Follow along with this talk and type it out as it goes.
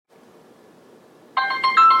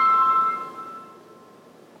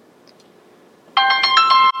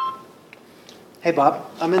Hey Bob,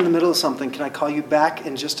 I'm in the middle of something. Can I call you back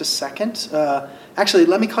in just a second? Actually,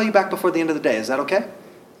 let me call you back before the end of the day. Is that okay?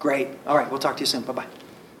 Great. All right, we'll talk to you soon. Bye-bye.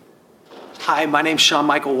 Hi, my name's Sean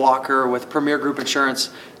Michael Walker with Premier Group Insurance,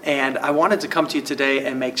 and I wanted to come to you today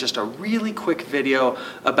and make just a really quick video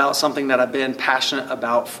about something that I've been passionate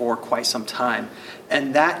about for quite some time,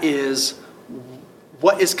 and that is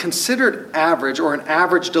what is considered average or an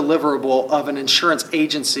average deliverable of an insurance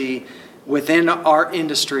agency within our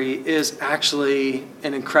industry is actually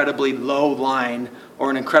an incredibly low line or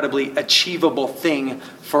an incredibly achievable thing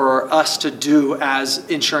for us to do as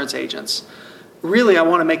insurance agents. Really, I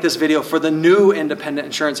want to make this video for the new independent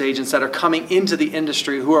insurance agents that are coming into the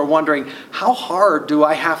industry who are wondering, how hard do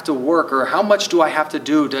I have to work, or how much do I have to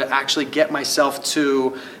do to actually get myself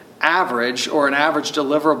to average or an average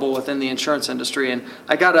deliverable within the insurance industry? And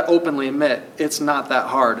I got to openly admit, it's not that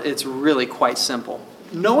hard. It's really quite simple.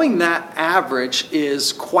 Knowing that average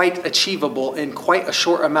is quite achievable in quite a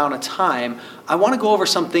short amount of time, I want to go over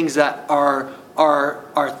some things that are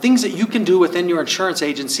things that you can do within your insurance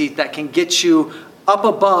agency that can get you up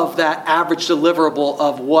above that average deliverable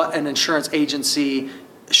of what an insurance agency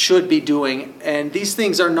should be doing. And these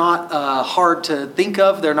things are not hard to think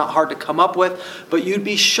of, they're not hard to come up with, but you'd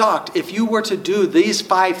be shocked if you were to do these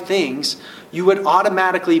 5 things, you would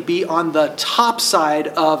automatically be on the top side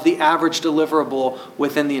of the average deliverable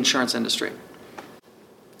within the insurance industry.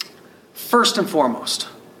 First and foremost,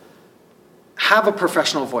 have a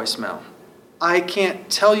professional voicemail. I can't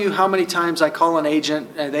tell you how many times I call an agent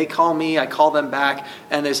and they call me, I call them back,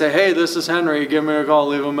 and they say, hey, this is Henry, give me a call,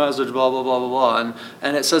 leave a message, blah, blah, blah, blah, blah.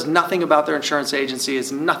 And it says nothing about their insurance agency,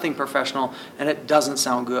 it's nothing professional, and it doesn't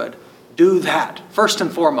sound good. Do that, first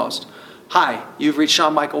and foremost. Hi, you've reached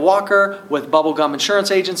Sean Michael Walker with Bubblegum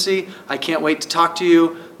Insurance Agency. I can't wait to talk to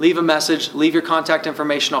you. Leave a message, leave your contact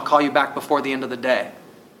information, I'll call you back before the end of the day.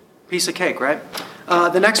 Piece of cake, right?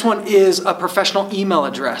 The next one is a professional email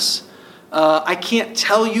address. I can't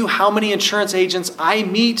tell you how many insurance agents I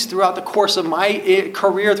meet throughout the course of my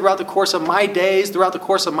career, throughout the course of my days, throughout the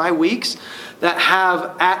course of my weeks that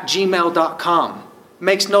have @gmail.com.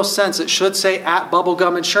 Makes no sense. It should say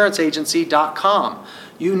 @bubbleguminsuranceragency.com.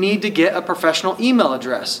 You need to get a professional email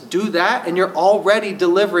address. Do that and you're already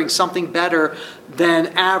delivering something better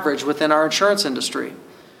than average within our insurance industry.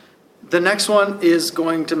 The next one is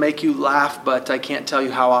going to make you laugh, but I can't tell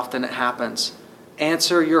you how often it happens.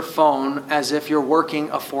 Answer your phone as if you're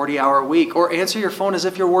working a 40-hour week, or answer your phone as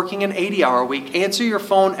if you're working an 80-hour week. Answer your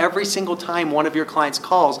phone every single time one of your clients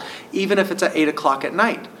calls, even if it's at 8 o'clock at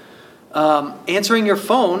night. Answering your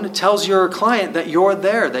phone tells your client that you're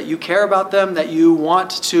there, that you care about them, that you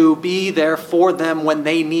want to be there for them when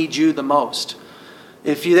they need you the most.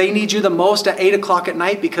 If they need you the most at 8 o'clock at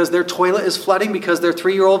night because their toilet is flooding because their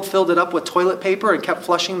 3-year-old filled it up with toilet paper and kept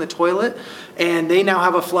flushing the toilet, and they now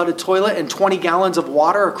have a flooded toilet and 20 gallons of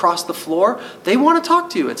water across the floor, they want to talk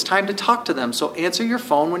to you. It's time to talk to them. So answer your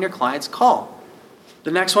phone when your clients call. The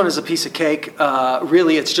next one is a piece of cake.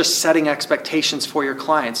 Really, it's just setting expectations for your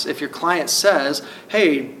clients. If your client says,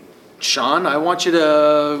 hey, Sean, I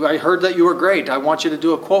heard that you were great. I want you to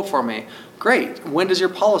do a quote for me. Great. When does your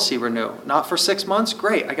policy renew? Not for 6 months?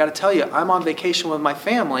 Great. I got to tell you, I'm on vacation with my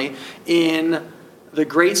family in the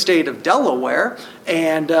great state of Delaware,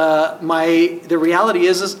 and the reality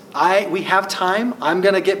is we have time. I'm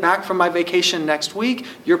going to get back from my vacation next week.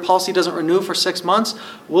 Your policy doesn't renew for 6 months.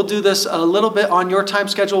 We'll do this a little bit on your time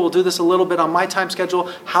schedule. We'll do this a little bit on my time schedule.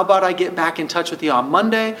 How about I get back in touch with you on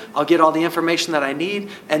Monday? I'll get all the information that I need,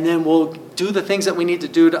 and then we'll do the things that we need to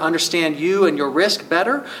do to understand you and your risk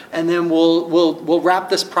better, and then we'll wrap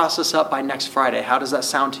this process up by next Friday. How does that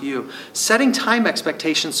sound to you? Setting time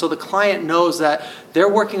expectations so the client knows that they're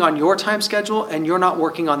working on your time schedule and you're not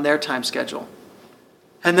working on their time schedule.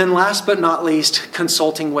 And then last but not least,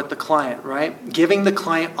 consulting with the client, right? Giving the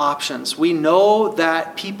client options. We know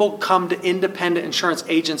that people come to independent insurance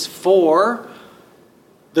agents for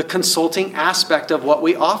the consulting aspect of what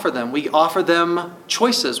we offer them. We offer them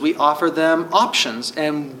choices. We offer them options.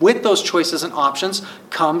 And with those choices and options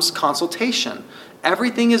comes consultation.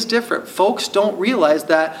 Everything is different. Folks don't realize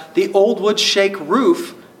that the old wood shake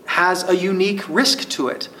roof has a unique risk to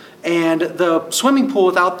it. And the swimming pool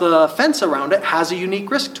without the fence around it has a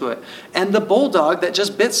unique risk to it. And the bulldog that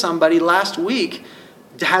just bit somebody last week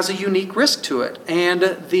has a unique risk to it.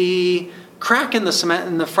 And the crack in the cement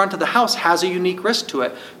in the front of the house has a unique risk to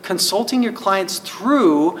it. Consulting your clients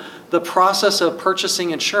through the process of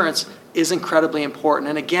purchasing insurance is incredibly important.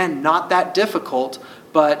 And again, not that difficult,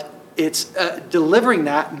 but delivering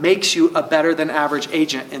that makes you a better than average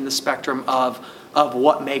agent in the spectrum of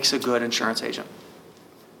what makes a good insurance agent.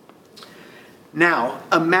 Now,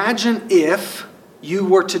 imagine if you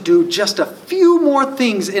were to do just a few more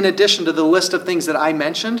things in addition to the list of things that I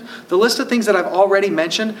mentioned. The list of things that I've already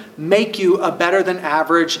mentioned make you a better than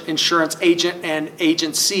average insurance agent and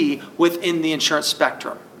agency within the insurance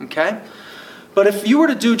spectrum, okay? But if you were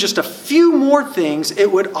to do just a few more things,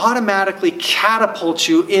 it would automatically catapult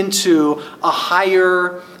you into a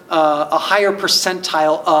higher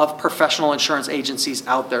percentile of professional insurance agencies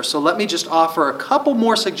out there. So let me just offer a couple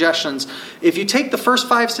more suggestions. If you take the first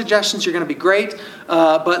 5 suggestions, you're going to be great.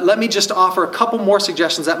 But let me just offer a couple more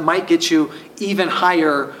suggestions that might get you even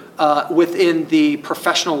higher within the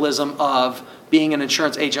professionalism of being an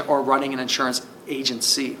insurance agent or running an insurance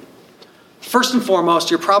agency. First and foremost,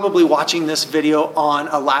 you're probably watching this video on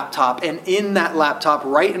a laptop, and in that laptop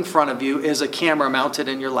right in front of you is a camera mounted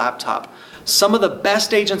in your laptop. Some of the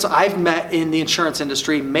best agents I've met in the insurance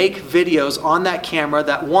industry make videos on that camera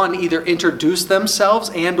that, one, either introduce themselves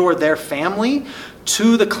and or their family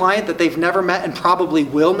to the client that they've never met and probably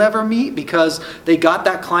will never meet because they got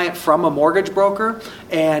that client from a mortgage broker,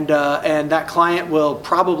 and that client will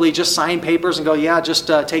probably just sign papers and go, yeah, just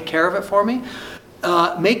take care of it for me.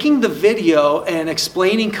 Making the video and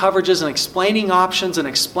explaining coverages and explaining options and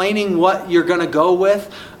explaining what you're going to go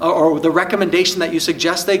with or the recommendation that you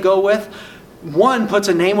suggest they go with, one, puts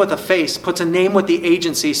a name with a face, puts a name with the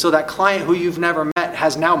agency so that client who you've never met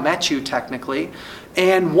has now met you technically.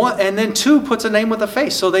 And then two, puts a name with a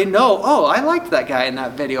face so they know, oh, I liked that guy in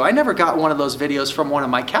that video. I never got one of those videos from one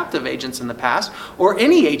of my captive agents in the past or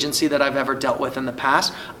any agency that I've ever dealt with in the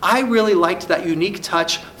past. I really liked that unique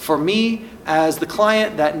touch for me as the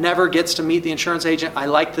client that never gets to meet the insurance agent. I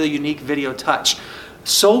liked the unique video touch.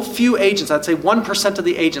 So few agents, I'd say 1% of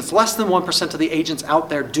the agents, less than 1% of the agents out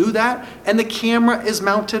there do that, and the camera is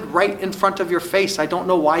mounted right in front of your face. I don't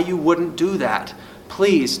know why you wouldn't do that.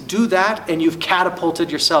 Please do that, and you've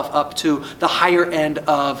catapulted yourself up to the higher end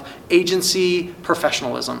of agency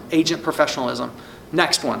professionalism, agent professionalism.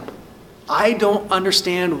 Next one. I don't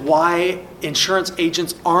understand why insurance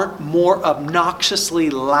agents aren't more obnoxiously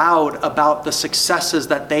loud about the successes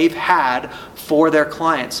that they've had for their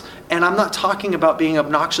clients. And I'm not talking about being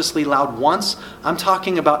obnoxiously loud once. I'm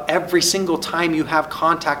talking about every single time you have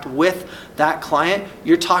contact with that client.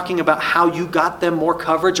 You're talking about how you got them more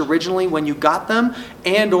coverage originally when you got them,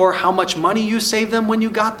 and or how much money you saved them when you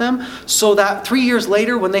got them, so that 3 years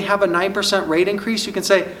later when they have a 9% rate increase, you can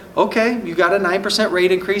say, okay, you got a 9%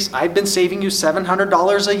 rate increase. I've been saving you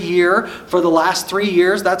 $700 a year for the last 3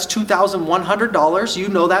 years. That's $2,100. You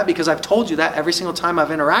know that because I've told you that every single time I've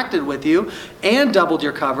interacted with you, and doubled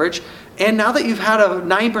your coverage. And now that you've had a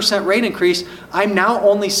 9% rate increase, I'm now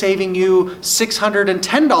only saving you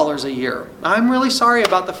 $610 a year. I'm really sorry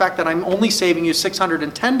about the fact that I'm only saving you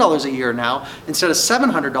 $610 a year now instead of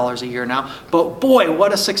 $700 a year now. But boy,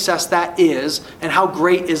 what a success that is, and how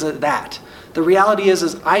great is it that? The reality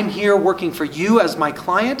is I'm here working for you as my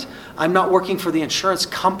client. I'm not working for the insurance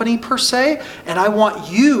company per se, and I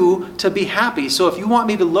want you to be happy. So if you want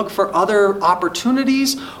me to look for other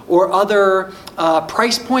opportunities or other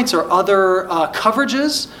price points or other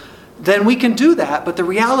coverages, then we can do that. But the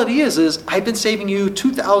reality is I've been saving you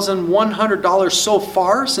 $2,100 so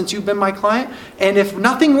far since you've been my client, and if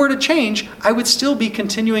nothing were to change, I would still be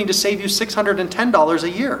continuing to save you $610 a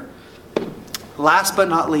year. Last but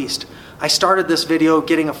not least, I started this video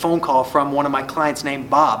getting a phone call from one of my clients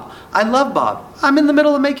named Bob. I love Bob. I'm in the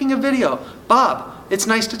middle of making a video. Bob, it's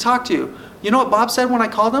nice to talk to you. You know what Bob said when I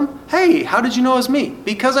called him? Hey, how did you know it was me?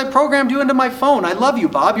 Because I programmed you into my phone. I love you,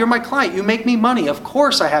 Bob. You're my client. You make me money. Of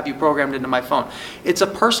course I have you programmed into my phone. It's a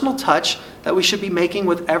personal touch that we should be making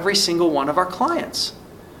with every single one of our clients.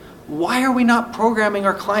 Why are we not programming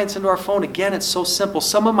our clients into our phone? Again, it's so simple.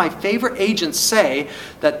 Some of my favorite agents say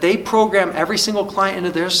that they program every single client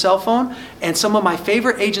into their cell phone, and some of my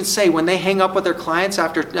favorite agents say when they hang up with their clients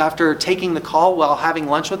after taking the call while having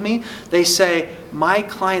lunch with me, they say, my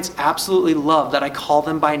clients absolutely love that I call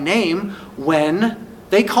them by name when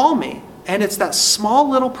they call me. And it's that small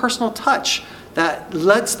little personal touch that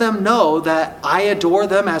lets them know that I adore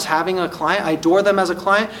them as having a client, I adore them as a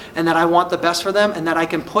client, and that I want the best for them, and that I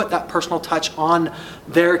can put that personal touch on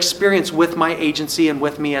their experience with my agency and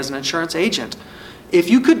with me as an insurance agent. If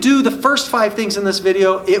you could do the first 5 things in this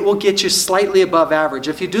video, it will get you slightly above average.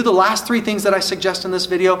 If you do the last 3 things that I suggest in this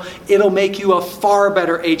video, it'll make you a far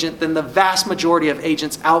better agent than the vast majority of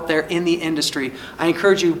agents out there in the industry. I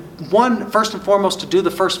encourage you, first and foremost, to do the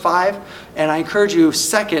first 5, and I encourage you,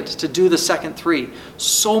 second, to do the second 3.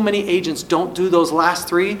 So many agents don't do those last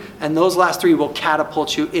 3, and those last 3 will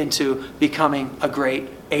catapult you into becoming a great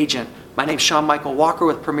agent. My name is Sean Michael Walker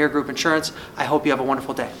with Premier Group Insurance. I hope you have a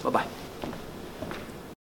wonderful day. Bye-bye.